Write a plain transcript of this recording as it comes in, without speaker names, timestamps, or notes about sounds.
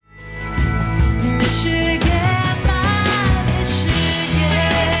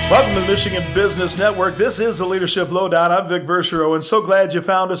Welcome to the Michigan Business Network. This is the Leadership Lowdown. I'm Vic Verchereau, and so glad you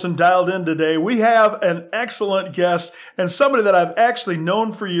found us and dialed in today. We have an excellent guest and somebody that I've actually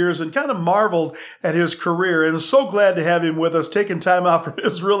known for years and kind of marveled at his career, and so glad to have him with us, taking time out from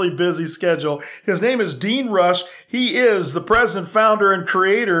his really busy schedule. His name is Dean Rush. He is the president, founder, and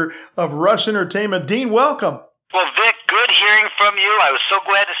creator of Rush Entertainment. Dean, welcome. Well, Vic, good hearing from you. I was so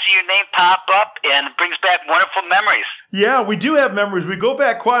glad to see your name pop up, and it brings back wonderful memories. Yeah, we do have memories. We go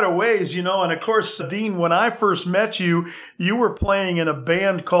back quite a ways, and of course, Dean, when I first met you, you were playing in a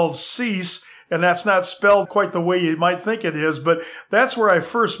band called Cease, and that's not spelled quite the way you might think it is, but that's where I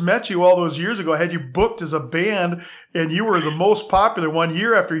first met you all those years ago. I had you booked as a band, and you were the most popular one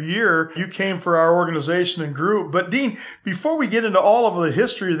year after year. You came for our organization and group. But Dean, before we get into all of the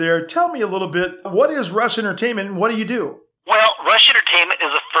history there, tell me a little bit, what is Rush Entertainment and what do you do? Well, Rush Entertainment is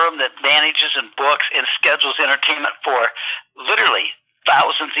a firm that manages and books and schedules entertainment for literally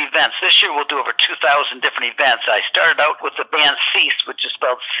thousands of events. This year we'll do over 2,000 different events. I started out with the band Cease, which is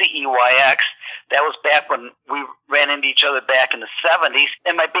spelled C-E-Y-X. That was back when we ran into each other back in the 70s.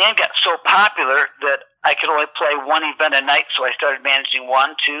 And my band got so popular that I could only play one event a night, so I started managing 1,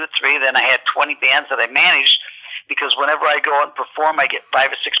 2, 3. Then I had 20 bands that I managed, because whenever I go out and perform, I get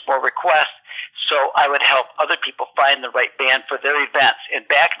 5 or 6 more requests. So I would help other people find the right band for their events. And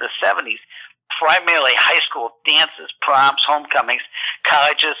back in the 70s, primarily high school dances, proms, homecomings,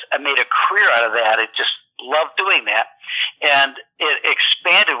 colleges. I made a career out of that. I just loved doing that. And it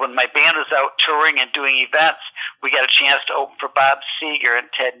expanded when my band was out touring and doing events. We got a chance to open for Bob Seger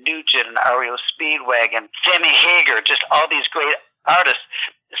and Ted Nugent and REO Speedwagon, Sammy Hagar, just all these great artists.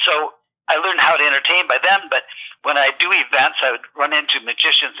 So I learned how to entertain by them, but when I do events, I would run into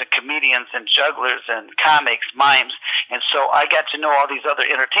magicians and comedians and jugglers and comics, mimes. And so I got to know all these other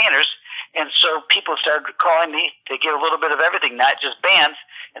entertainers. And so people started calling me to get a little bit of everything, not just bands.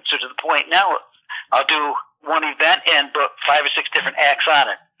 And so to the point now, I'll do one event and book 5 or 6 different acts on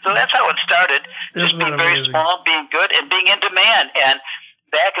it. So that's how it started. Just being very small, being good, and being in demand. And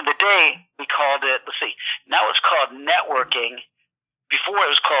back in the day, we called it, now it's called networking. Before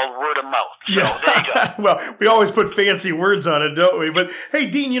it was called word of mouth. So there you go. Well, we always put fancy words on it, don't we? But hey,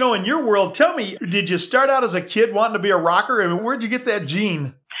 Dean, in your world, tell me, did you start out as a kid wanting to be a rocker? And where'd you get that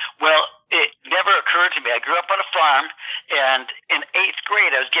gene? Well, it never occurred to me. I grew up on a farm, and in 8th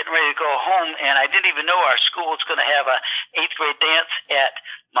grade, I was getting ready to go home, and I didn't even know our school was going to have a 8th grade dance at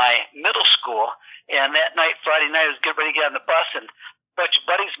my middle school. And that night, Friday night, I was getting ready to get on the bus, and a bunch of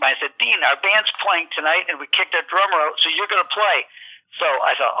buddies of mine said, Dean, our band's playing tonight, and we kicked our drummer out, so you're going to play. So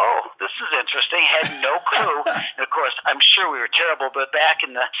I thought, this is interesting. Had no clue. And of course, I'm sure we were terrible, but back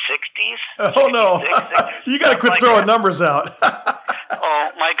in the 60s. Oh, no. You got to quit throwing numbers out.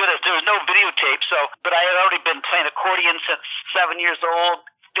 Oh, my goodness. There was no videotape. But I had already been playing accordion since 7 years old,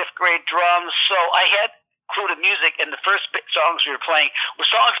 5th grade drums. So I had clue to music, and the first songs we were playing were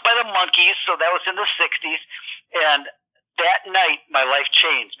songs by the Monkees. So that was in the 60s. And that night, my life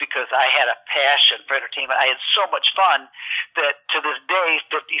changed because I had a passion for entertainment. I had so much fun that to this day,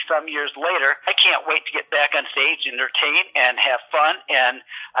 50-some years later, I can't wait to get back on stage, entertain, and have fun. And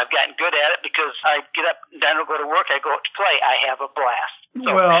I've gotten good at it because I get up and then I go to work, I go out to play. I have a blast.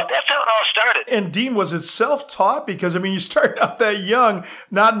 So that's how it all started. And Dean, was it self-taught? Because, you started out that young,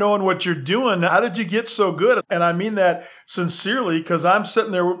 not knowing what you're doing. How did you get so good? And I mean that sincerely, because I'm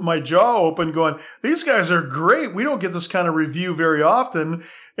sitting there with my jaw open going, these guys are great. We don't get this kind of review very often.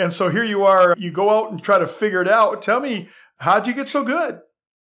 And so here you are, you go out and try to figure it out. Tell me, how'd you get so good?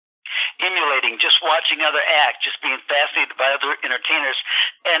 Emulating, just watching other act, just being fascinated by other entertainers.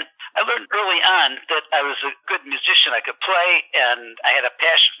 And I learned early on that I was a good musician. I could play, and I had a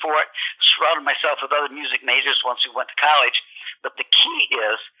passion for it. Surrounded myself with other music majors once we went to college. But the key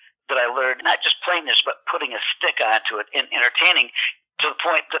is that I learned not just playing this, but putting a stick onto it and entertaining, to the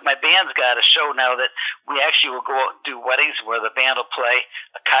point that my band's got a show now that we actually will go out and do weddings where the band will play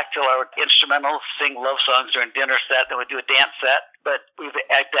a cocktail hour instrumental, sing love songs during dinner set, then we do a dance set. But we've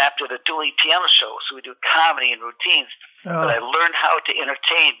adapted a dueling piano show, so we do comedy and routines. But I learned how to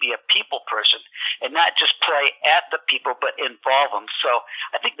entertain, be a people person, and not just play at the people, but involve them. So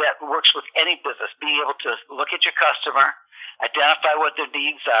I think that works with any business, being able to look at your customer, identify what their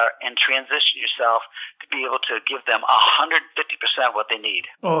needs are, and transition yourself to be able to give them 150% what they need.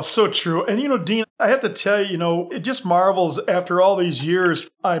 Oh, so true. And, Dean, I have to tell you, it just marvels after all these years.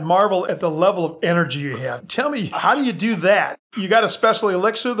 I marvel at the level of energy you have. Tell me, how do you do that? You got a special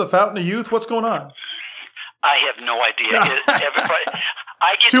elixir, the Fountain of Youth? What's going on? I have no idea. Everybody,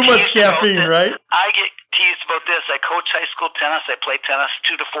 I get too much teased about caffeine, this. right? I get teased about this. I coach high school tennis. I play tennis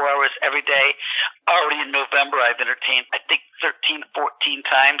 2 to 4 hours every day. Already in November, I've entertained, I think, 13, 14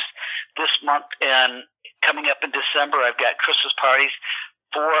 times this month. And coming up in December, I've got Christmas parties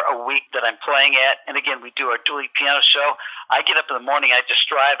 4 a week that I'm playing at. And again, we do our dually piano show. I get up in the morning, I just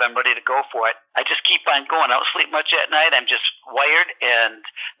drive, I'm ready to go for it. I just keep on going. I don't sleep much at night. I'm just wired. And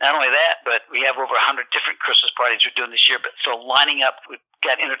not only that, but we have over 100 different Christmas parties we're doing this year. But so lining up, we've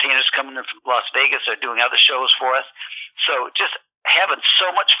got entertainers coming in from Las Vegas. They're doing other shows for us. So just having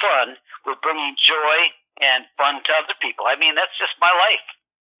so much fun with bringing joy and fun to other people. I mean, that's just my life.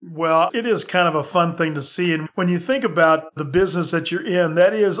 Well, it is kind of a fun thing to see. And when you think about the business that you're in,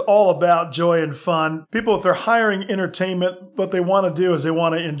 that is all about joy and fun. People, if they're hiring entertainment, what they want to do is they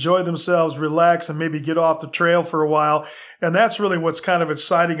want to enjoy themselves, relax, and maybe get off the trail for a while. And that's really what's kind of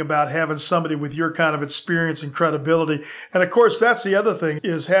exciting about having somebody with your kind of experience and credibility. And of course, that's the other thing,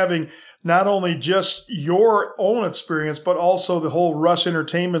 is having not only just your own experience, but also the whole Rush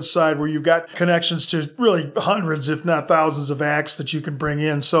Entertainment side, where you've got connections to really hundreds, if not thousands of acts that you can bring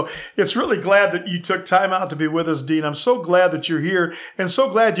in. So it's really glad that you took time out to be with us, Dean. I'm so glad that you're here, and so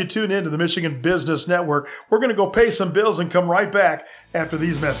glad you tuned into the Michigan Business Network. We're going to go pay some bills and come right back after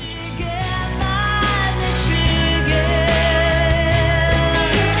these messages.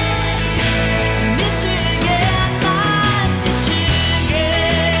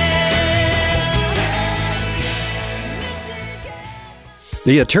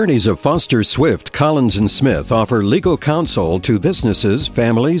 The attorneys of Foster Swift, Collins & Smith offer legal counsel to businesses,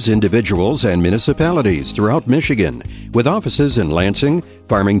 families, individuals, and municipalities throughout Michigan, with offices in Lansing,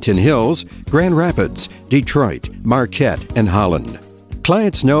 Farmington Hills, Grand Rapids, Detroit, Marquette, and Holland.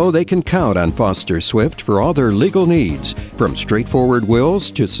 Clients know they can count on Foster Swift for all their legal needs, from straightforward wills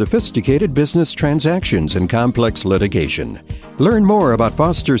to sophisticated business transactions and complex litigation. Learn more about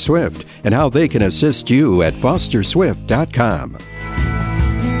Foster Swift and how they can assist you at fosterswift.com.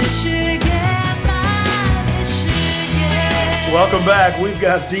 Welcome back. We've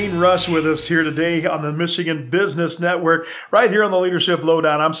got Dean Rush with us here today on the Michigan Business Network, right here on the Leadership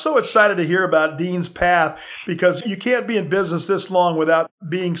Lowdown. I'm so excited to hear about Dean's path, because you can't be in business this long without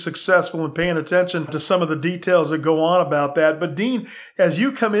being successful and paying attention to some of the details that go on about that. But Dean, as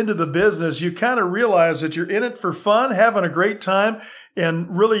you come into the business, you kind of realize that you're in it for fun, having a great time,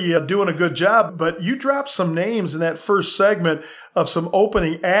 and really doing a good job. But you dropped some names in that first segment of some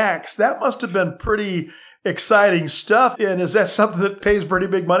opening acts. That must have been pretty exciting stuff. And is that something that pays pretty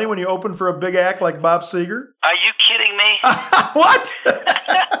big money when you open for a big act like Bob Seger? Are you kidding me? What?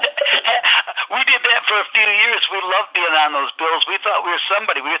 We did that for a few years. We loved being on those bills. We thought we were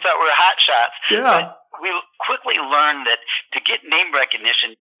somebody. We thought we were hot shots. Yeah. But we quickly learned that to get name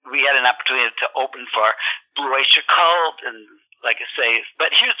recognition, we had an opportunity to open for Blue Oyster Cult and, like I say, but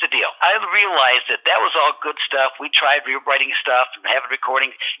here's the deal. I realized that was all good stuff. We tried rewriting stuff and having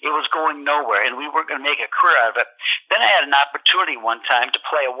recordings. It was going nowhere, and we weren't going to make a career out of it. Then I had an opportunity one time to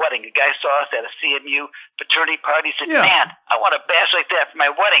play a wedding. A guy saw us at a CMU fraternity party. He said, Man, I want a bass like that for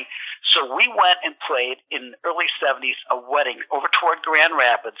my wedding. So we went and played in the early 70s a wedding over toward Grand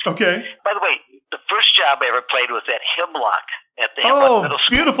Rapids. Okay. By the way, the first job I ever played was at Hemlock. At the Hemlock Middle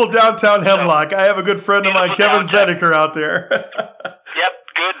School. Beautiful downtown Hemlock. I have a good friend of mine, Kevin Zedeker, out there. Yep,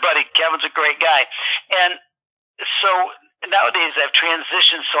 good buddy. Kevin's a great guy. And so nowadays I've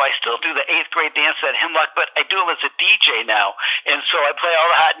transitioned, so I still do the 8th grade dance at Hemlock, but I do them as a DJ now. And so I play all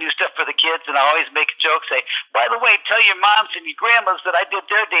the hot new stuff for the kids, and I always make a joke, say, by the way, tell your moms and your grandmas that I did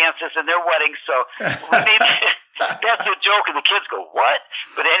their dances and their weddings. So we need that's the joke, and the kids go, what?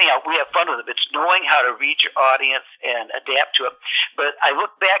 But anyhow, we have fun with it. It's knowing how to read your audience and adapt to it. But I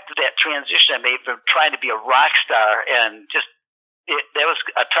look back to that transition I made from trying to be a rock star, and just that was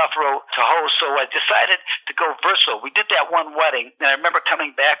a tough road to hoe. So I decided to go versatile. We did that one wedding, and I remember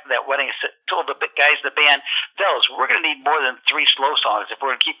coming back to that wedding and told the guys in the band, fellas, we're going to need more than 3 slow songs if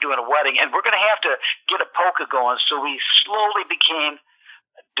we're going to keep doing a wedding, and we're going to have to get a polka going. So we slowly became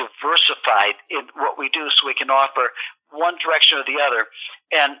diversified in what we do so we can offer one direction or the other.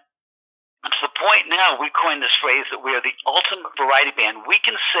 And to the point now, we coined this phrase that we are the ultimate variety band. We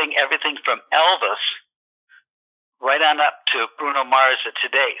can sing everything from Elvis right on up to Bruno Mars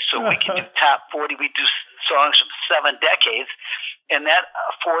today. So we can do top 40. We do songs from 7 decades, and that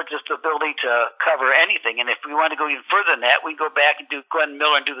affords us the ability to cover anything. And if we want to go even further than that, we can go back and do Glenn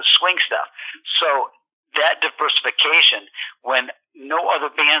Miller and do the swing stuff. So that diversification, when no other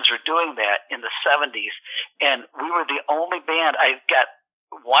bands were doing that in the 70s, and we were the only band. I got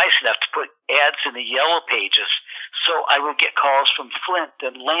wise enough to put ads in the Yellow Pages So I would get calls from Flint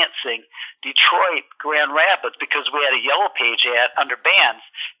and Lansing, Detroit, Grand Rapids, because we had a Yellow Page ad under bands.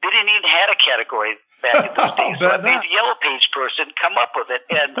 They didn't even have a category back in those days. So I made the Yellow Page person come up with it.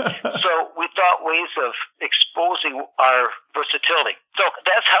 And so we thought ways of exposing our versatility. So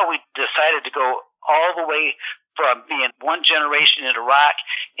that's how we decided to go all the way from being one generation into rock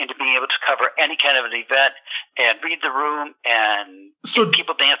into being able to cover any kind of an event and read the room and get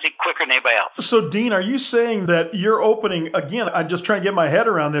people dancing quicker than anybody else. So, Dean, are you saying that you're opening, again, I'm just trying to get my head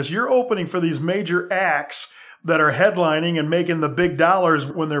around this, you're opening for these major acts that are headlining and making the big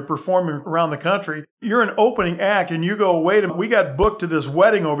dollars when they're performing around the country. You're an opening act and you go, wait a minute, we got booked to this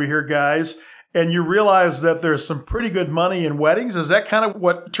wedding over here, guys. And you realize that there's some pretty good money in weddings. Is that kind of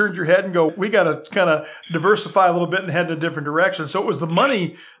what turned your head and go, we got to kind of diversify a little bit and head in a different direction? So it was the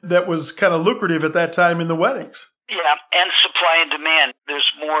money that was kind of lucrative at that time in the weddings. Yeah, and supply and demand.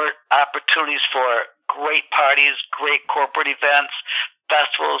 There's more opportunities for great parties, great corporate events,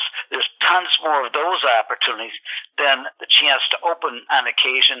 festivals. There's tons more of those opportunities than the chance to open on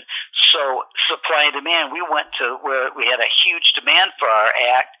occasion. So supply and demand, we went to where we had a huge demand for our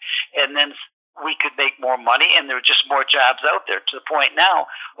act, and then we could make more money, and there were just more jobs out there, to the point now,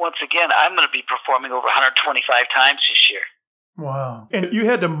 once again, I'm going to be performing over 125 times this year. Wow. And you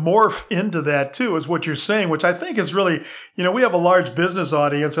had to morph into that too, is what you're saying, which I think is really, we have a large business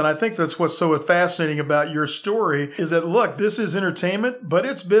audience, and I think that's what's so fascinating about your story is that, look, this is entertainment, but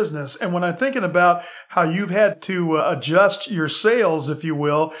it's business. And when I'm thinking about how you've had to adjust your sales, if you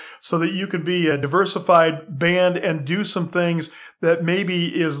will, so that you can be a diversified band and do some things that maybe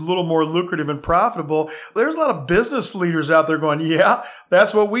is a little more lucrative and profitable, there's a lot of business leaders out there going, yeah,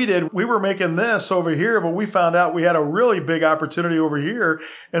 that's what we did. We were making this over here, but we found out we had a really big opportunity over here.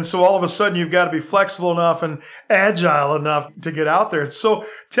 And so all of a sudden you've got to be flexible enough and agile enough to get out there. So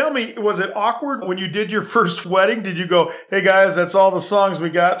tell me, was it awkward when you did your first wedding? Did you go, hey guys, that's all the songs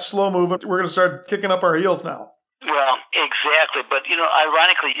we got, slow moving, we're going to start kicking up our heels now? Well, exactly. But,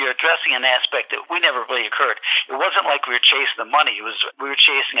 ironically, you're addressing an aspect that we never really occurred. It wasn't like we were chasing the money. We were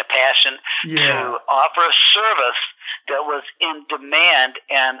chasing a passion to offer a service that was in demand,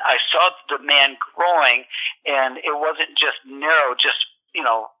 and I saw the demand growing, and it wasn't just narrow,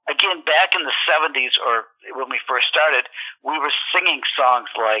 again, back in the 70s or when we first started, we were singing songs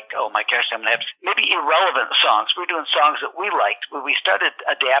like, oh my gosh, I'm going to have maybe irrelevant songs. We were doing songs that we liked. We started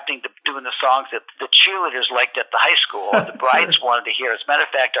adapting to doing the songs that the cheerleaders liked at the high school or the brides wanted to hear. As a matter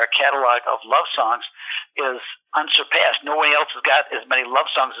of fact, our catalog of love songs is unsurpassed. No one else has got as many love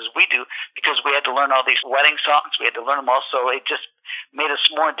songs as we do because we had to learn all these wedding songs. We had to learn them all, so it just made us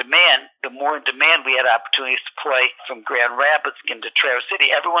more in demand. The more in demand we had opportunities to play from Grand Rapids into Traverse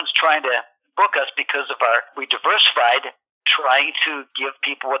City. Everyone's trying to book us because of we diversified, trying to give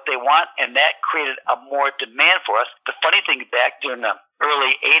people what they want, and that created a more demand for us. The funny thing, back during the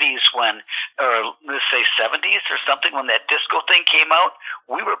early 80s or let's say 70s or something, when that disco thing came out,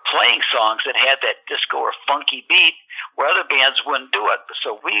 we were playing songs that had that disco or funky beat where other bands wouldn't do it.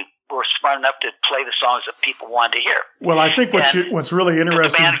 So we were smart enough to play the songs that people wanted to hear. Well, I think what's really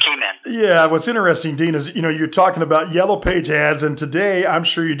interesting. The band came in. Yeah, what's interesting, Dean, is you're talking about Yellow Page ads, and today I'm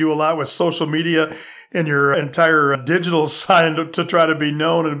sure you do a lot with social media and your entire digital side to try to be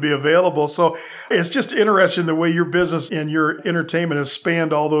known and be available. So it's just interesting the way your business and your entertainment has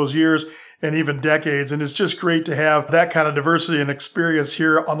spanned all those years and even decades. And it's just great to have that kind of diversity and experience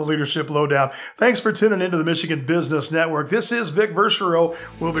here on the Leadership Lowdown. Thanks for tuning into the Michigan Business Network. This is Vic Verchereau.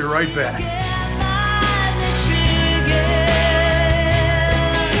 We'll be right back.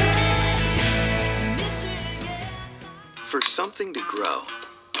 For something to grow,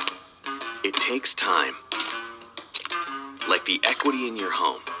 it takes time. Like the equity in your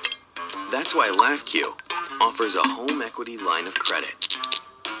home. That's why LAFQ offers a home equity line of credit.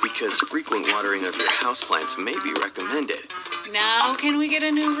 Because frequent watering of your houseplants may be recommended. Now can we get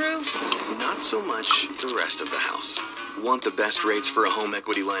a new roof? Not so much the rest of the house. Want the best rates for a home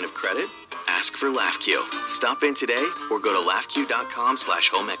equity line of credit? Ask for LAFQ. Stop in today or go to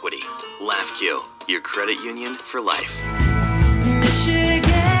LAFQ.com/homeequity. LAFQ, your credit union for life.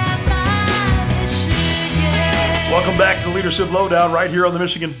 Welcome back to the Leadership Lowdown right here on the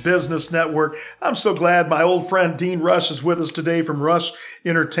Michigan Business Network. I'm so glad my old friend Dean Rush is with us today from Rush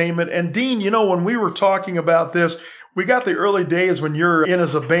Entertainment. And Dean, when we were talking about this, we got the early days when you're in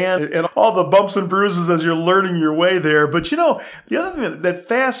as a band and all the bumps and bruises as you're learning your way there. But the other thing that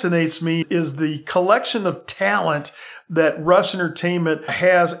fascinates me is the collection of talent that Rush Entertainment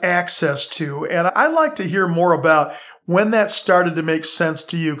has access to. And I'd like to hear more about when that started to make sense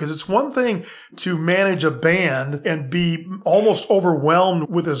to you, because it's one thing to manage a band and be almost overwhelmed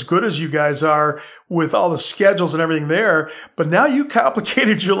with as good as you guys are with all the schedules and everything there. But now you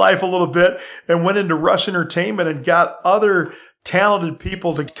complicated your life a little bit and went into Rush Entertainment and got other talented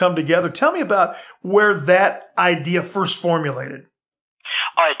people to come together. Tell me about where that idea first formulated.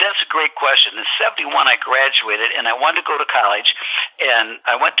 All right, that's a great question. In 71, I graduated, and I wanted to go to college, and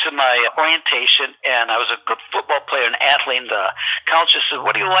I went to my orientation, and I was a good football player and athlete, and the counselor said,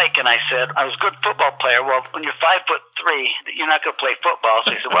 "What do you like?" And I said, "I was a good football player." "Well, when you're 5'3", you're not going to play football.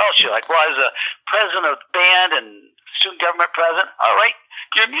 So he said, "Well," she's like, "well, I was a president of the band and student government president." "All right,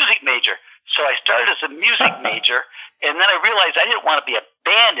 you're a music major." So I started as a music major, and then I realized I didn't want to be a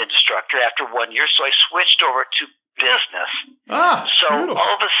band instructor after 1 year, so I switched over to business. So beautiful.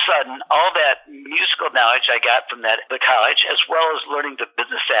 all of a sudden, all that musical knowledge I got from the college, as well as learning the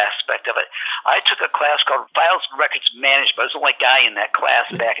business aspect of it, I took a class called Files and Records Management. I was the only guy in that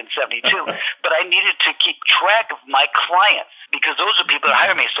class back in 72, but I needed to keep track of my clients because those are people that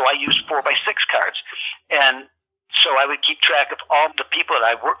hire me. So I used 4x6 cards, and so I would keep track of all the people that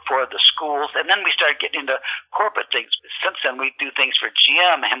I worked for, the schools, and then we started getting into corporate things. Since then, we do things for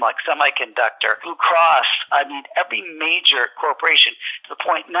GM, Hemlock Semiconductor, Blue Cross, every major corporation, to the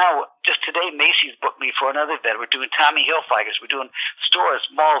point now, just today, Macy's booked me for another event. We're doing Tommy Hilfigers. We're doing stores,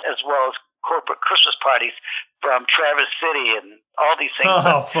 malls, as well as corporate Christmas parties from Traverse City and all these things.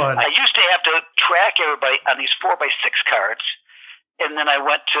 Oh, fun. I used to have to track everybody on these 4x6 cards. And then I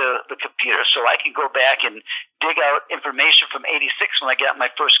went to the computer so I could go back and dig out information from 86 when I got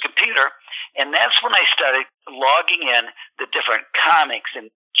my first computer. And that's when I started logging in the different comics and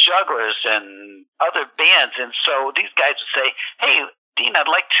jugglers and other bands. And so these guys would say, "Hey, Dean, I'd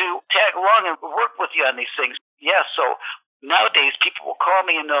like to tag along and work with you on these things." Yeah, so nowadays people will call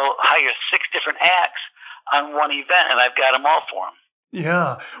me and they'll hire 6 different acts on one event, and I've got them all for them.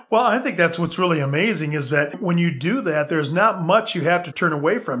 Yeah. Well, I think that's what's really amazing is that when you do that, there's not much you have to turn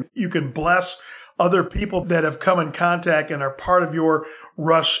away from. You can bless other people that have come in contact and are part of your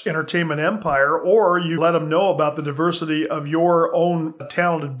Rush Entertainment empire, or you let them know about the diversity of your own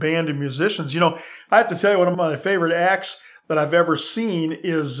talented band of musicians. I have to tell you, one of my favorite acts that I've ever seen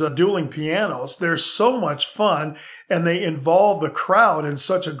is Dueling Pianos. They're so much fun, and they involve the crowd in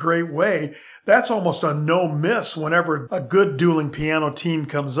such a great way. That's almost a no-miss whenever a good dueling piano team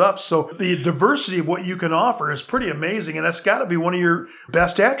comes up. So the diversity of what you can offer is pretty amazing, and that's got to be one of your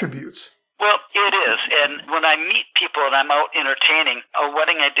best attributes. Well, it is. And when I meet people and I'm out entertaining, a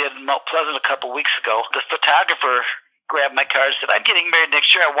wedding I did in Mount Pleasant a couple weeks ago, the photographer grabbed my card and said, "I'm getting married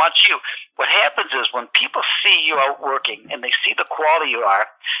next year. I want you." What happens is when people see you out working and they see the quality you are,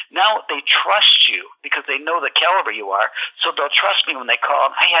 now they trust you because they know the caliber you are. So they'll trust me when they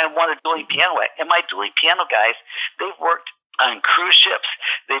call, "Hey, I want a dueling piano act." And my dueling piano guys, they've worked on cruise ships.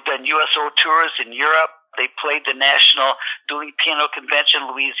 They've done USO tours in Europe. They played the National Dueling Piano Convention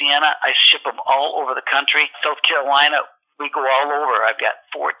in Louisiana. I ship them all over the country. South Carolina, we go all over. I've got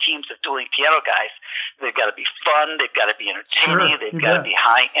 4 teams of dueling piano guys. They've got to be fun. They've got to be entertaining. Sure, they've got to be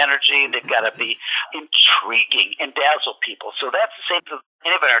high energy. They've got to be intriguing and dazzle people. So that's the same for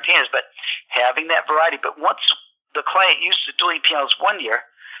any of our entertainers, but having that variety. But once the client uses the dueling pianos 1 year,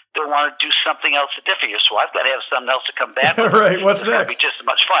 they'll want to do something else a different year. So I've got to have something else to come back with. Right. What's it's next? It's going to be just as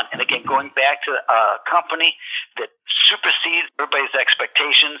much fun. And again, going back to a company that supersedes everybody's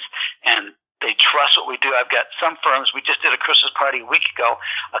expectations and they trust what we do. I've got some firms. We just did a Christmas party a week ago.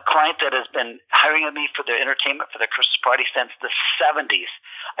 A client that has been hiring me for their entertainment for their Christmas party since the 70s.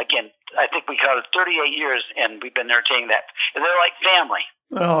 Again, I think we counted 38 years, and we've been entertaining that. And they're like family.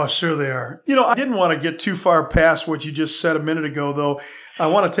 Oh, sure they are. I didn't want to get too far past what you just said a minute ago, though. I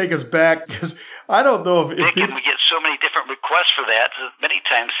want to take us back because I don't know if we get so many different requests for that. Many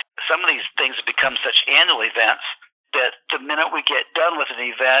times, some of these things have become such annual events that the minute we get done with an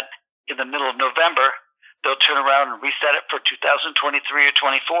event in the middle of November, they'll turn around and reset it for 2023 or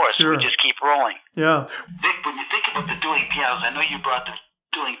 24. Sure. So we just keep rolling. Yeah. Vic, when you think about the dueling pianos, I know you brought the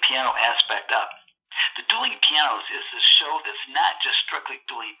dueling piano aspect up. The Dueling Pianos is a show that's not just strictly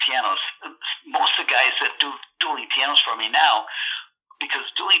dueling pianos. Most of the guys that do dueling pianos for me now, because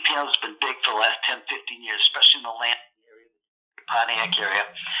dueling pianos has been big for the last 10, 15 years, especially in the Lansing area, the Pontiac area.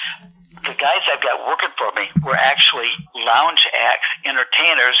 The guys I've got working for me were actually lounge acts,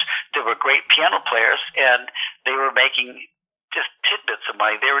 entertainers that were great piano players, and they were making just tidbits of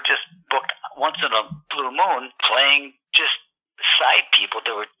money. They were just booked once in a blue moon playing just side people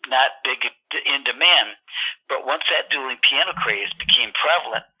that were not big in demand. But once that dueling piano craze became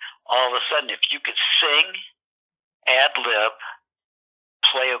prevalent, all of a sudden, if you could sing, ad-lib,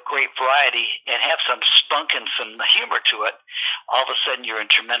 play a great variety, and have some spunk and some humor to it, all of a sudden you're in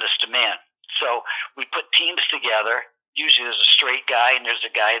tremendous demand. So we put teams together. Usually there's a straight guy and there's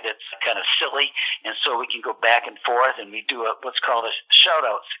a guy that's kind of silly, and so we can go back and forth, and we do what's called a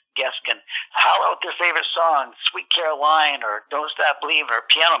shout-outs. Guests can holler out their favorite song, Sweet Caroline or Don't Stop Believing or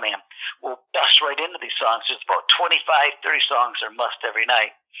Piano Man. We'll bust right into these songs. There's about 25, 30 songs are must every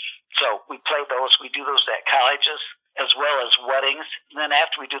night. So we play those. We do those at colleges as well as weddings. And then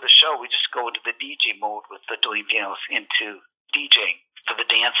after we do the show, we just go into the DJ mode with the dueling pianos into DJing for the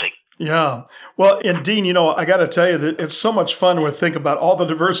dancing. Yeah. Well, and Dean, I got to tell you that it's so much fun to think about all the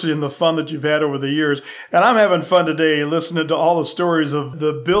diversity and the fun that you've had over the years. And I'm having fun today listening to all the stories of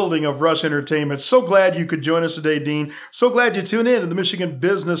the building of Rush Entertainment. So glad you could join us today, Dean. So glad you tuned in to the Michigan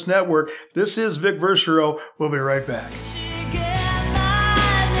Business Network. This is Vic Verchereau. We'll be right back.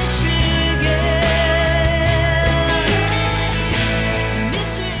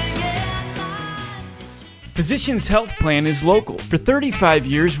 Physicians Health Plan is local. For 35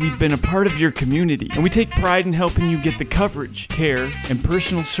 years, we've been a part of your community, and we take pride in helping you get the coverage, care, and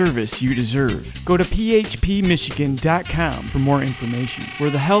personal service you deserve. Go to phpmichigan.com for more information. We're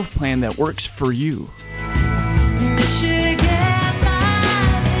the health plan that works for you.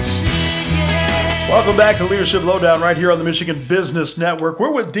 Welcome back to Leadership Lowdown right here on the Michigan Business Network.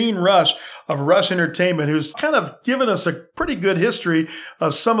 We're with Dean Rush of Rush Entertainment, who's kind of given us a pretty good history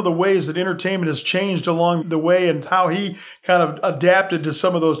of some of the ways that entertainment has changed along the way and how he kind of adapted to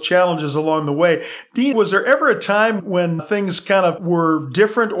some of those challenges along the way. Dean, was there ever a time when things kind of were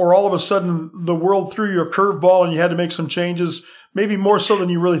different, or all of a sudden the world threw you a curveball and you had to make some changes, maybe more so than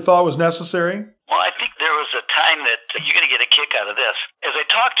you really thought was necessary? Well, I think there was a time that you're going to get a kick out of this. As I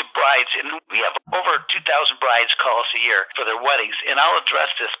talk to brides, and we have over 2,000 brides call us a year for their weddings, and I'll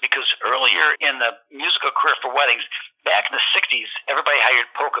address this because earlier in the musical career for weddings, back in the 60s, everybody hired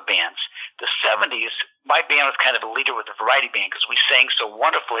polka bands. The 70s, my band was kind of a leader with a variety band because we sang so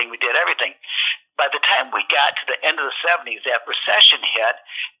wonderfully and we did everything. By the time we got to the end of the 70s, that recession hit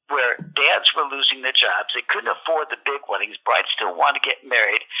where dads were losing their jobs. They couldn't afford the big weddings. Brides still wanted to get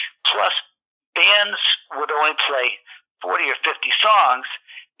married. Plus, bands would only play 40 or 50 songs,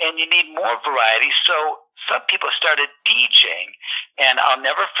 and you need more variety. So some people started DJing, and I'll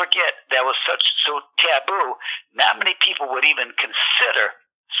never forget, that was so taboo. Not many people would even consider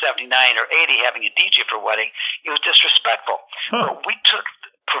 79 or 80 having a DJ for a wedding. It was disrespectful. But we took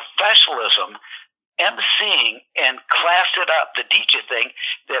professionalism, emceeing, and classed it up, the DJ thing,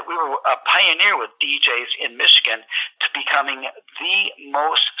 that we were a pioneer with DJs in Michigan to becoming the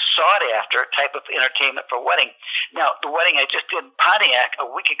most sought-after type of entertainment for wedding. Now, the wedding I just did in Pontiac a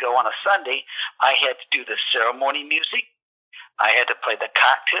week ago on a Sunday, I had to do the ceremony music. I had to play the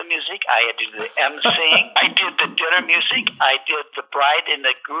cocktail music. I had to do the emceeing. I did the dinner music. I did the bride and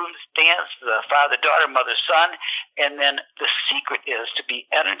the groom's dance, the father, daughter, mother, son. And then the secret is to be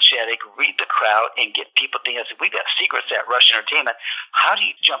energetic, read the crowd, and get people dancing. We've got secrets at Rush Entertainment. How do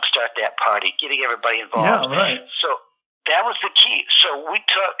you jumpstart that party, getting everybody involved? Yeah, right. So that was the key. So we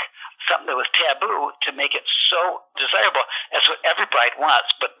took something that was taboo to make it so desirable. That's what every bride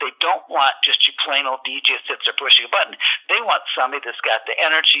wants, but they don't want just your plain old DJ sits there pushing a button. They want somebody that's got the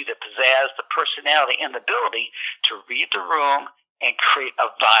energy, the pizzazz, the personality, and the ability to read the room and create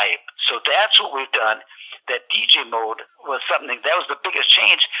a vibe. So that's what we've done. That DJ mode was something that was the biggest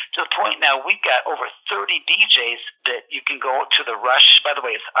change, to the point now we've got over 30 DJs that you can go to the Rush. By the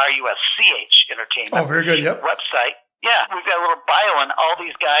way, it's RUSCH Entertainment. Oh, very good. Yep. Website. Yeah, we've got a little bio on all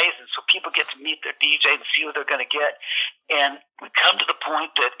these guys, and so people get to meet their DJ and see what they're going to get. And we come to the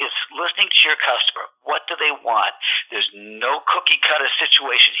point that it's listening to your customer. What do they want? There's no cookie-cutter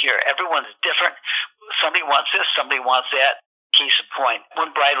situation here. Everyone's different. Somebody wants this, somebody wants that. Case in point,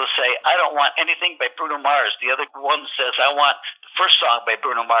 one bride will say, I don't want anything by Bruno Mars. The other one says, I want the first song by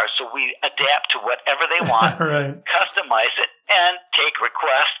Bruno Mars. So we adapt to whatever they want, right. Customize it, and take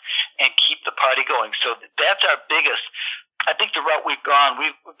requests and keep the party going. So that's our biggest, I think the route we've gone,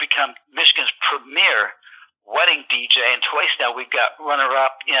 we've become Michigan's premier wedding DJ, and twice now we've got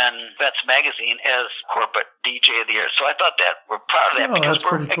runner-up in Vets Magazine as corporate DJ of the year. So I thought that we're proud of that because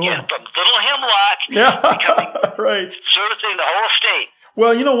we're, again, from Little Hemlock, becoming right. servicing the whole state.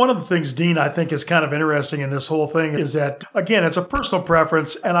 Well, one of the things, Dean, I think is kind of interesting in this whole thing is that, again, it's a personal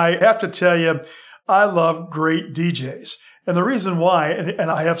preference, and I have to tell you, I love great DJs. And the reason why, and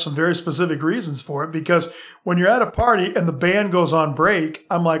I have some very specific reasons for it, because when you're at a party and the band goes on break,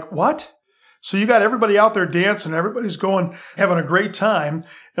 I'm like, what? So you got everybody out there dancing, everybody's going, having a great time.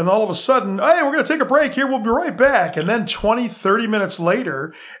 And all of a sudden, hey, we're going to take a break here. We'll be right back. And then 20, 30 minutes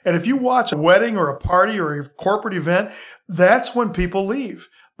later, and if you watch a wedding or a party or a corporate event, that's when people leave.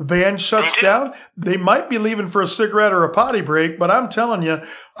 The band shuts down. They might be leaving for a cigarette or a potty break, but I'm telling you,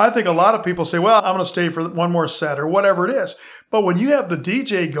 I think a lot of people say, well, I'm going to stay for one more set or whatever it is. But when you have the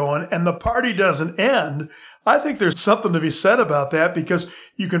DJ going and the party doesn't end, I think there's something to be said about that because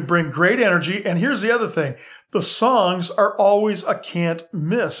you can bring great energy. And here's the other thing. The songs are always a can't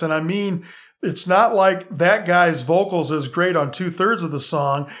miss. And I mean, it's not like that guy's vocals is great on 2/3 of the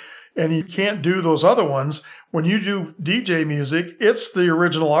song and he can't do those other ones. When you do DJ music, it's the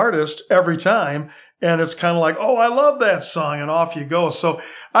original artist every time. And it's kind of like, oh, I love that song, and off you go. So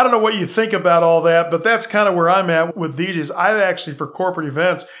I don't know what you think about all that, but that's kind of where I'm at with DJs. I actually, for corporate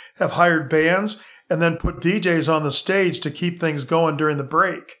events, have hired bands and then put DJs on the stage to keep things going during the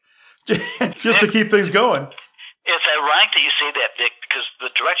break, just to keep things going. It's ironic that you say that, Vic, because the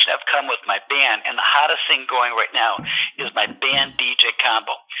direction I've come with my band, and the hottest thing going right now is my band DJ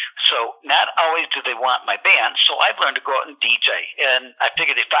combo. So not always do they want my band, so I've learned to go out and DJ. And I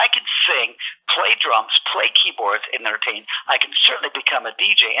figured if I could sing, play drums, play keyboards, and entertain, I can certainly become a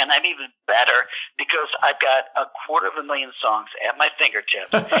DJ. And I'm even better because I've got 250,000 songs at my fingertips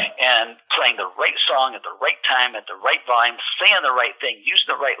and playing the right song at the right time, at the right volume, saying the right thing, using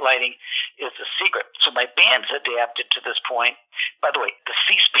the right lighting is the secret. So my band's adapted to this point. By the way, the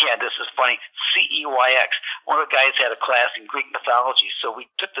Cease band, this is funny, C-E-Y-X. One of the guys had a class in Greek mythology, so we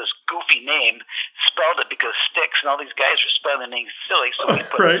took this goofy name, spelled it because Styx and all these guys were spelling the name silly, so we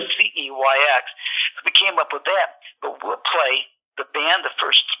put right. C-E-Y-X. We came up with that, but we'll play the band the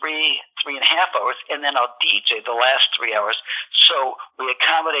first 3.5 hours, and then I'll DJ the last 3 hours. So we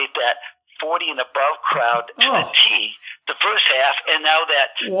accommodate that 40 and above crowd to the T, the first half, and now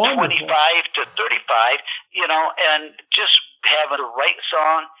that Wonderful. 25 to 35, and just having the right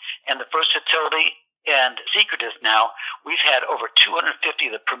song and the versatility. And the secret is now we've had over 250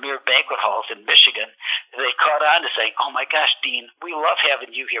 of the premier banquet halls in Michigan. They caught on to saying, oh my gosh, Dean, we love having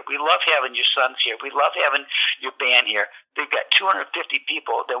you here. We love having your sons here. We love having your band here. They've got 250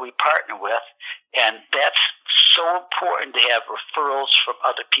 people that we partner with. And that's so important to have referrals from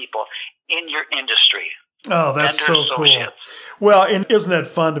other people in your industry. Oh, that's so cool. Well, and isn't that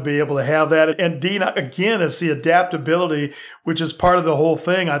fun to be able to have that? And Dean, again, it's the adaptability, which is part of the whole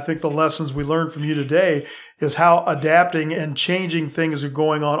thing. I think the lessons we learned from you today is how adapting and changing things are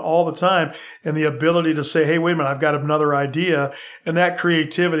going on all the time, and the ability to say, hey, wait a minute, I've got another idea. And that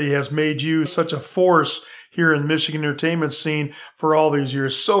creativity has made you such a force here in the Michigan entertainment scene for all these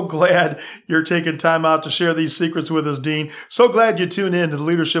years. So glad you're taking time out to share these secrets with us, Dean. So glad you tuned in to the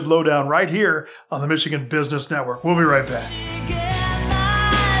Leadership Lowdown right here on the Michigan Business Network. We'll be right back.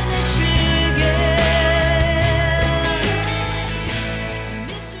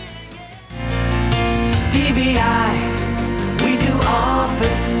 DBI, we do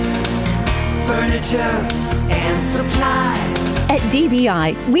office, furniture, and supplies. At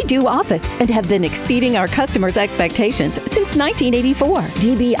DBI, we do office and have been exceeding our customers' expectations since 1984.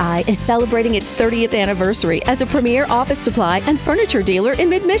 DBI is celebrating its 30th anniversary as a premier office supply and furniture dealer in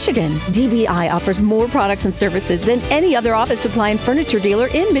mid-Michigan. DBI offers more products and services than any other office supply and furniture dealer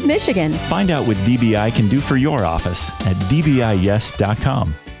in mid-Michigan. Find out what DBI can do for your office at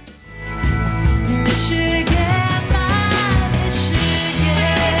dbiyes.com.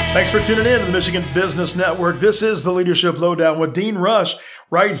 Thanks for tuning in to the Michigan Business Network. This is the Leadership Lowdown with Dean Rush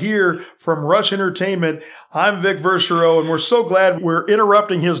right here from Rush Entertainment. I'm Vic Verchereau, and we're so glad we're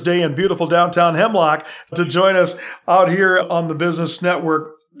interrupting his day in beautiful downtown Hemlock to join us out here on the Business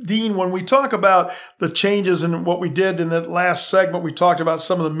Network. Dean, when we talk about the changes and what we did in that last segment, we talked about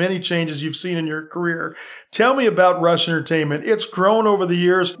some of the many changes you've seen in your career. Tell me about Rush Entertainment. It's grown over the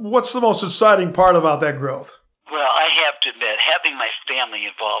years. What's the most exciting part about that growth? Well, I have to admit, having my family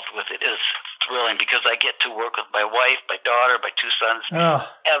involved with it is thrilling because I get to work with my wife, my daughter, my two sons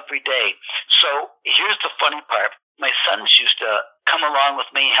every day. So here's the funny part. My sons used to come along with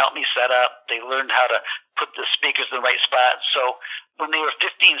me, help me set up. They learned how to put the speakers in the right spot. So when they were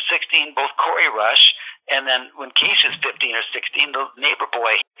 15, 16, both Corey Rush, and then when Casey was 15 or 16, the neighbor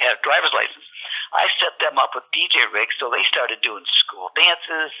boy had a driver's license. I set them up with DJ rigs, so they started doing school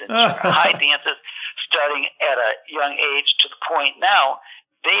dances and high dances, starting at a young age to the point now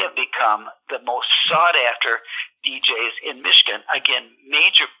they have become become the most sought-after DJs in Michigan. Again,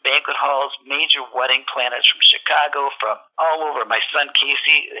 major banquet halls, major wedding planners from Chicago, from all over. My son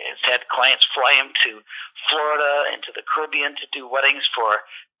Casey has had clients fly him to Florida and to the Caribbean to do weddings for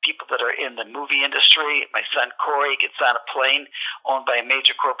people that are in the movie industry. My son Corey gets on a plane owned by a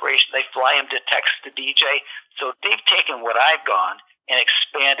major corporation. They fly him to Texas to DJ. So they've taken what I've gone and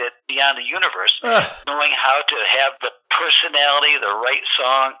expand it beyond the universe, knowing how to have the personality, the right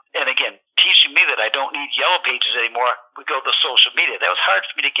song, and again, teaching me that I don't need Yellow Pages anymore. We go to social media. That was hard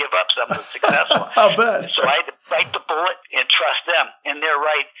for me to give up something that's successful. I'll bet. So I had to bite the bullet and trust them, and they're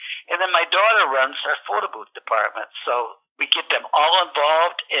right. And then my daughter runs our photo booth department, so we get them all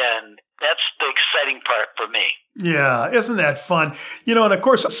involved, and that's the exciting part for me. Yeah, isn't that fun? You know, and of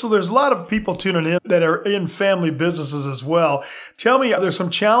course, so there's a lot of people tuning in that are in family businesses as well. Tell me, are there some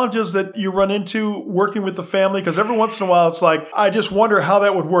challenges that you run into working with the family? Because every once in a while, it's like, I just wonder how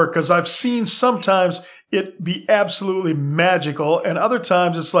that would work. Because I've seen sometimes it be absolutely magical. And other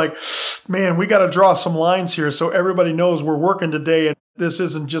times it's like, man, we got to draw some lines here so everybody knows we're working today and this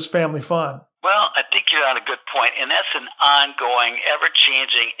isn't just family fun. Well, I think you're on a good point, and that's an ongoing,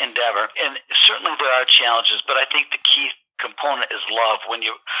 ever-changing endeavor. And certainly there are challenges, but I think the key component is love. When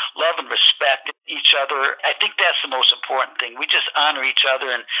you love and respect each other, I think that's the most important thing. We just honor each other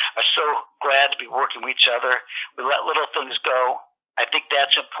and are so glad to be working with each other. We let little things go. I think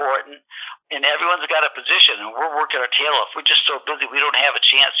that's important. And everyone's got a position, and we're working our tail off. We're just so busy, we don't have a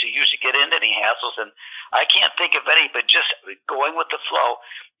chance to usually get into any hassles. And I can't think of any, but just going with the flow.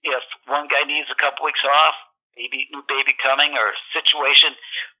 If one guy needs a couple weeks off, maybe new baby coming or situation,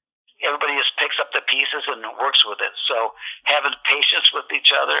 everybody just picks up the pieces and works with it. So having patience with each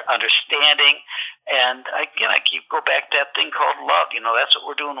other, understanding, and again, I keep go back to that thing called love. You know, that's what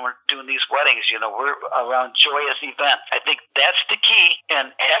we're doing when we're doing these weddings. You know, we're around joyous events. I think that's the key. And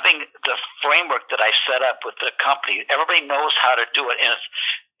having the framework that I set up with the company, everybody knows how to do it. And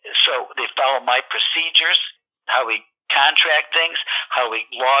so they follow my procedures, how we contract things, how we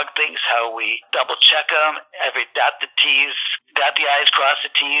log things, how we double check them, dot the I's, cross the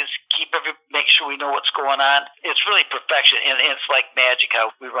T's, make sure we know what's going on. It's really perfection, and it's like magic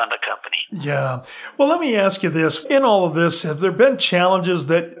how we run the company. Yeah. Well, let me ask you this. In all of this, have there been challenges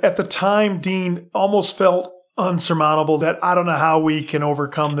that at the time, Dean, almost felt unsurmountable, that I don't know how we can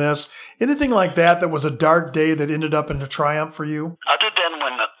overcome this? Anything like that was a dark day that ended up in a triumph for you? Other than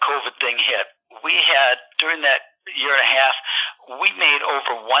when the COVID thing hit, we had, during that year and a half, we made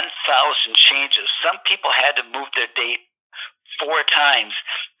over 1,000 changes. Some people had to move their date 4 times.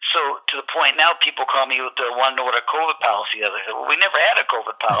 So to the point now, people call me, they want to know what a COVID policy is. I said, well, we never had a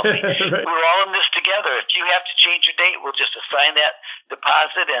COVID policy. Right. We're all in this together. If you have to change your date, we'll just assign that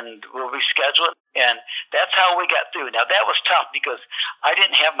deposit and we'll reschedule it. And that's how we got through. Now, that was tough because I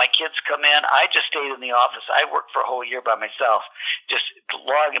didn't have my kids come in. I just stayed in the office. I worked for a whole year by myself, just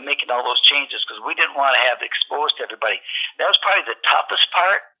logging and making all those changes because we didn't want to have it exposed to everybody. That was probably the toughest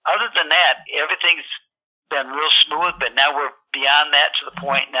part. Other than that, everything's been real smooth, but now we're beyond that to the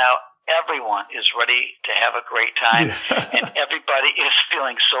point now everyone is ready to have a great time. Yeah. And everybody is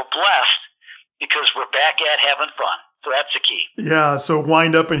feeling so blessed because we're back at having fun. So that's the key. Yeah, so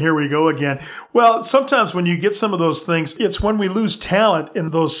wind up and here we go again. Well, sometimes when you get some of those things, it's when we lose talent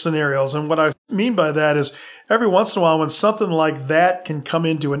in those scenarios. And what I mean by that is every once in a while when something like that can come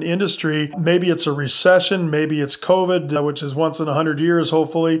into an industry, maybe it's a recession, maybe it's COVID, which is once in 100 years,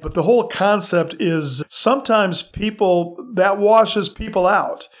 hopefully. But the whole concept is sometimes that washes people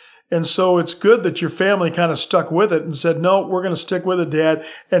out. And so it's good that your family kind of stuck with it and said, no, we're going to stick with it, Dad.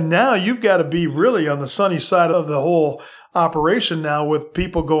 And now you've got to be really on the sunny side of the whole operation now with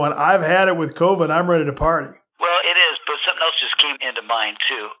people going, I've had it with COVID, I'm ready to party. Well, it is, but something else just came into mind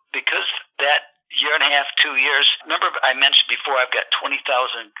too. Because that year and a half, 2 years, remember I mentioned before I've got 20,000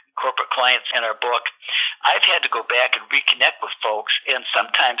 corporate clients in our book. I've had to go back and reconnect with folks and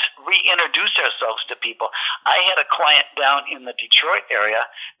sometimes reintroduce ourselves to people. I had a client down in the Detroit area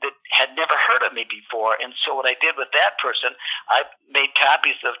that had never heard of me before. And so what I did with that person, I made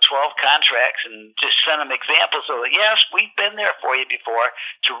copies of 12 contracts and just sent them examples of, yes, we've been there for you before,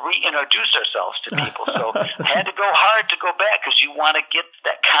 to reintroduce ourselves to people. So I had to go hard to go back because you want to get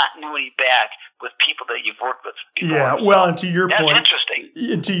that continuity back with people that you've worked with before. Yeah, well, and to your point, that's interesting.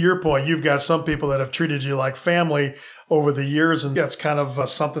 And to your point, you've got some people that have treated you like family over the years, and that's kind of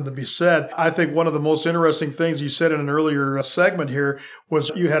something to be said. I think one of the most interesting things you said in an earlier segment here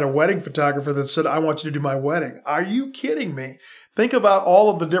was you had a wedding photographer that said, I want you to do my wedding. Are you kidding me? Think about all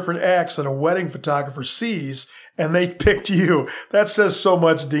of the different acts that a wedding photographer sees, and they picked you. That says so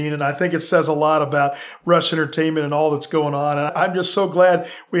much, Dean, and I think it says a lot about Rush Entertainment and all that's going on. And I'm just so glad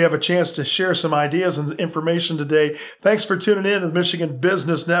we have a chance to share some ideas and information today. Thanks for tuning in to the Michigan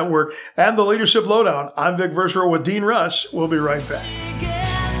Business Network and the Leadership Lowdown. I'm Vic Verchereau with Dean Rush. We'll be right back.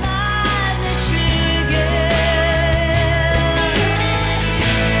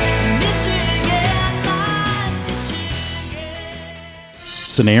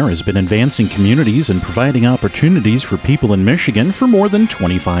 Sanair has been advancing communities and providing opportunities for people in Michigan for more than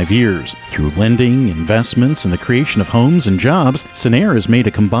 25 years. Through lending, investments, and the creation of homes and jobs, Sanair has made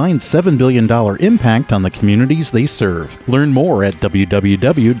a combined $7 billion impact on the communities they serve. Learn more at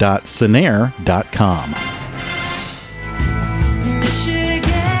www.sanair.com.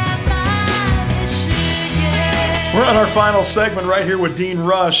 We're on our final segment right here with Dean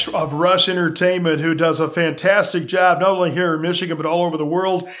Rush of Rush Entertainment, who does a fantastic job not only here in Michigan but all over the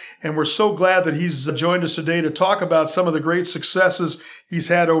world. And we're so glad that he's joined us today to talk about some of the great successes he's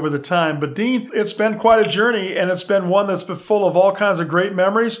had over the time. But Dean, it's been quite a journey, and it's been one that's been full of all kinds of great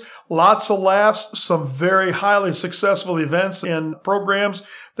memories, lots of laughs, some very highly successful events and programs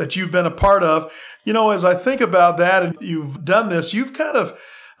that you've been a part of. You know, as I think about that and you've done this, you've kind of,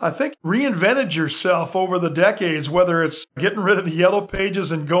 I think, reinvented yourself over the decades, whether it's getting rid of the yellow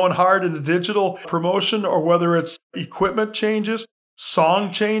pages and going hard into digital promotion, or whether it's equipment changes,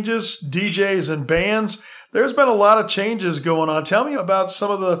 song changes, DJs and bands. There's been a lot of changes going on. Tell me about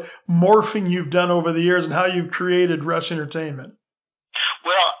some of the morphing you've done over the years and how you've created Rush Entertainment.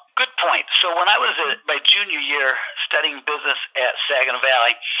 Well, good point. So when I was in my junior year studying business at Saginaw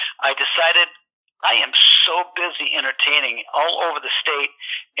Valley, I decided I am so busy entertaining all over the state,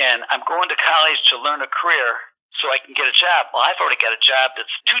 and I'm going to college to learn a career so I can get a job. Well, I've already got a job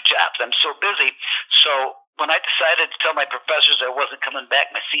that's 2 jobs. I'm so busy. So when I decided to tell my professors I wasn't coming back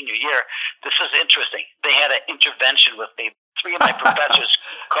my senior year, this is interesting. They had an intervention with me. 3 of my professors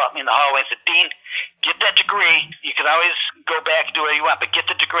caught me in the hallway and said, "Dean, get that degree. You can always go back and do whatever you want, but get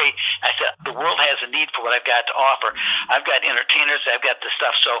the degree." I said, the world has a need for what I've got to offer. I've got entertainers. I've got this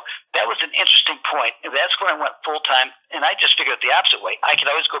stuff. So that was an interesting point. And that's when I went full-time, and I just figured it the opposite way. I could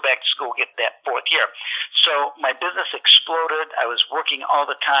always go back to school and get that 4th year. So my business exploded. I was working all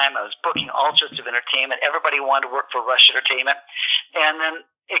the time. I was booking all sorts of entertainment. Everybody wanted to work for Rush Entertainment. And then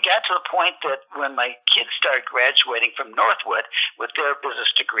it got to the point that when my kids started graduating from Northwood with their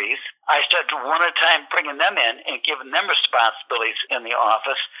business degrees, I started one at a time bringing them in and giving them responsibilities in the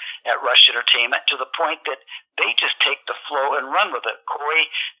office at Rush Entertainment, to the point that they just take the flow and run with it.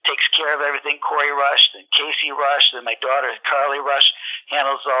 Corey takes care of everything. Corey Rush, then Casey Rush, then my daughter Carly Rush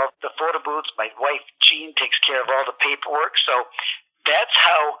handles all the photo booths. My wife Jean takes care of all the paperwork. So that's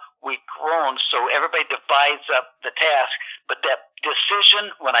how we've grown. So everybody divides up the task. But that decision,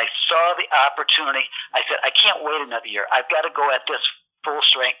 when I saw the opportunity, I said, I can't wait another year. I've got to go at this full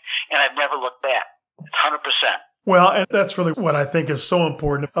strength, and I've never looked back. 100%. Well, and that's really what I think is so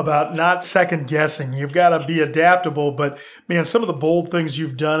important about not second guessing. You've got to be adaptable, but man, some of the bold things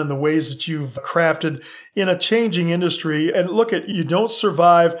you've done and the ways that you've crafted in a changing industry. And look at, you don't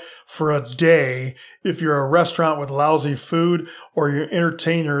survive for a day if you're a restaurant with lousy food or you're an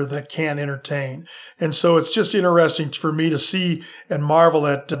entertainer that can't entertain. And so it's just interesting for me to see and marvel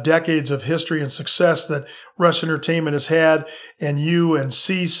at the decades of history and success that Rush Entertainment has had, and you and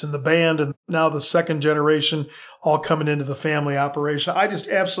Cease and the band, and now the second generation all coming into the family operation. I just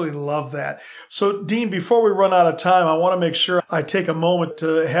absolutely love that. So, Dean, before we run out of time, I want to make sure I take a moment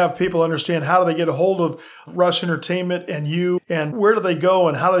to have people understand, how do they get a hold of Rush Entertainment and you, and where do they go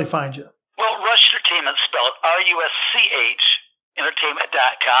and how do they find you? Well, Rush Entertainment, spelled RUSCH,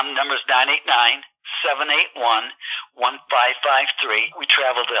 entertainment.com, number's 989-781-1553. We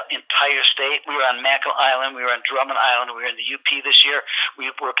traveled the entire state. We were on Mackle Island. We were on Drummond Island. We were in the UP this year.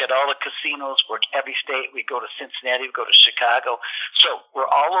 We work at all the casinos, work every state. We go to Cincinnati. We go to Chicago. So we're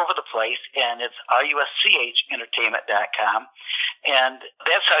all over the place, and it's RUSCHentertainment.com. And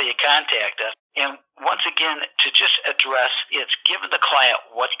that's how you contact us. And once again, to just address, it's giving the client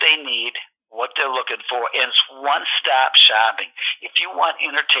what they need, what they're looking for, and it's one-stop shopping. If you want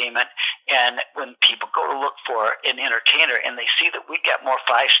entertainment, and when people go to look for an entertainer and they see that we've got more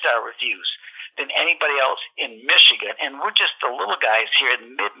 5-star reviews than anybody else in Michigan, and we're just the little guys here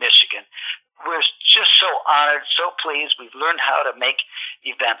in mid-Michigan, we're just so honored, so pleased. We've learned how to make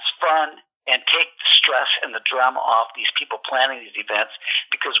events fun and take the stress and the drama off these people planning these events,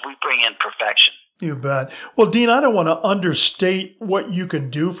 because we bring in perfection. You bet. Well, Dean, I don't want to understate what you can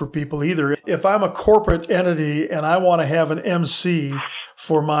do for people either. If I'm a corporate entity and I want to have an MC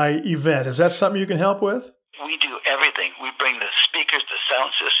for my event, is that something you can help with? We do everything. We bring the speakers, the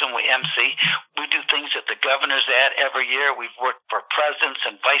sound system. We MC. We do things at the governor's every year. We've worked for presidents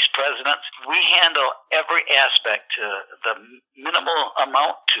and vice presidents. We handle every aspect to the minimal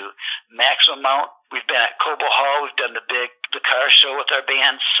amount to maximum amount. We've been at Cobo Hall. We've done the car show with our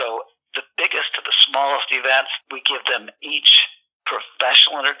bands. So the biggest to the smallest events, we give them each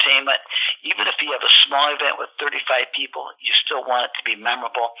professional entertainment. Even if you have a small event with 35 people, you still want it to be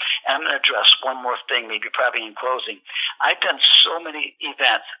memorable. And I'm going to address one more thing, maybe probably in closing. I've done so many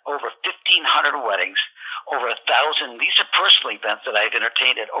events, over 1,500 weddings, over 1,000. These are personal events that I've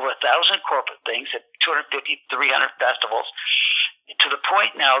entertained at, over 1,000 corporate things at 250, 300 festivals, to the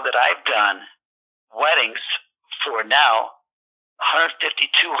point now that I've done weddings for now 150,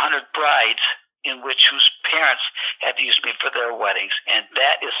 200 brides whose parents have used me for their weddings. And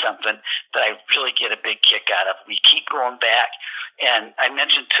that is something that I really get a big kick out of. We keep going back. And I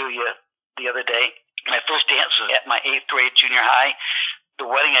mentioned to you the other day, my first dance was at my 8th grade junior high. The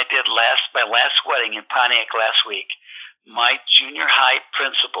wedding I did my last wedding in Pontiac last week, my junior high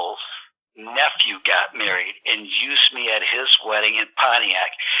principal's nephew got married and used me at his wedding in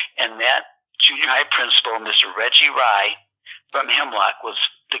Pontiac. And that junior high principal, Mr. Reggie Rye from Hemlock, was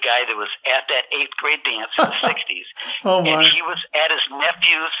the guy that was at that 8th grade dance in the 60s. Oh my. And he was at his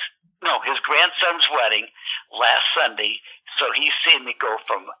his grandson's wedding last Sunday. So he's seen me go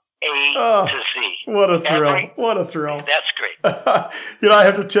from A to Z. What a thrill. What a thrill. That's great. I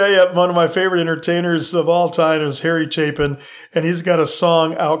have to tell you, one of my favorite entertainers of all time is Harry Chapin, and he's got a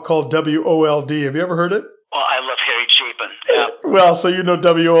song out called WOLD. Have you ever heard it? Well, I love Harry Chapin. Yeah. Well, so you know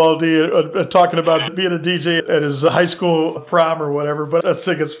WOLD, talking about being a DJ at his high school prom or whatever, but I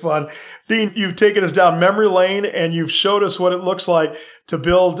think it's fun. Dean, you've taken us down memory lane and you've showed us what it looks like to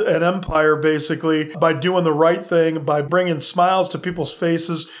build an empire, basically, by doing the right thing, by bringing smiles to people's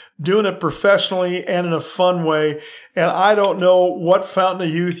faces, doing it professionally and in a fun way. And I don't know what fountain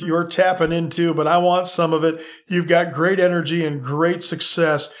of youth you're tapping into, but I want some of it. You've got great energy and great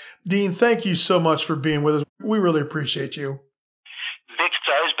success. Dean, thank you so much for being with us. We really appreciate you. Vic, it's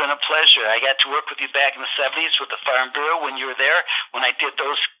always been a pleasure. I got to work with you back in the 70s with the Farm Bureau when you were there, when I did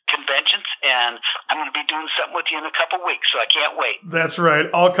those conventions, and I'm going to be doing something with you in a couple weeks, so I can't wait. That's right.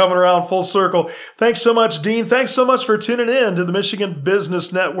 All coming around full circle. Thanks so much, Dean. Thanks so much for tuning in to the Michigan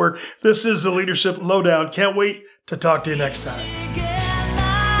Business Network. This is the Leadership Lowdown. Can't wait to talk to you next time.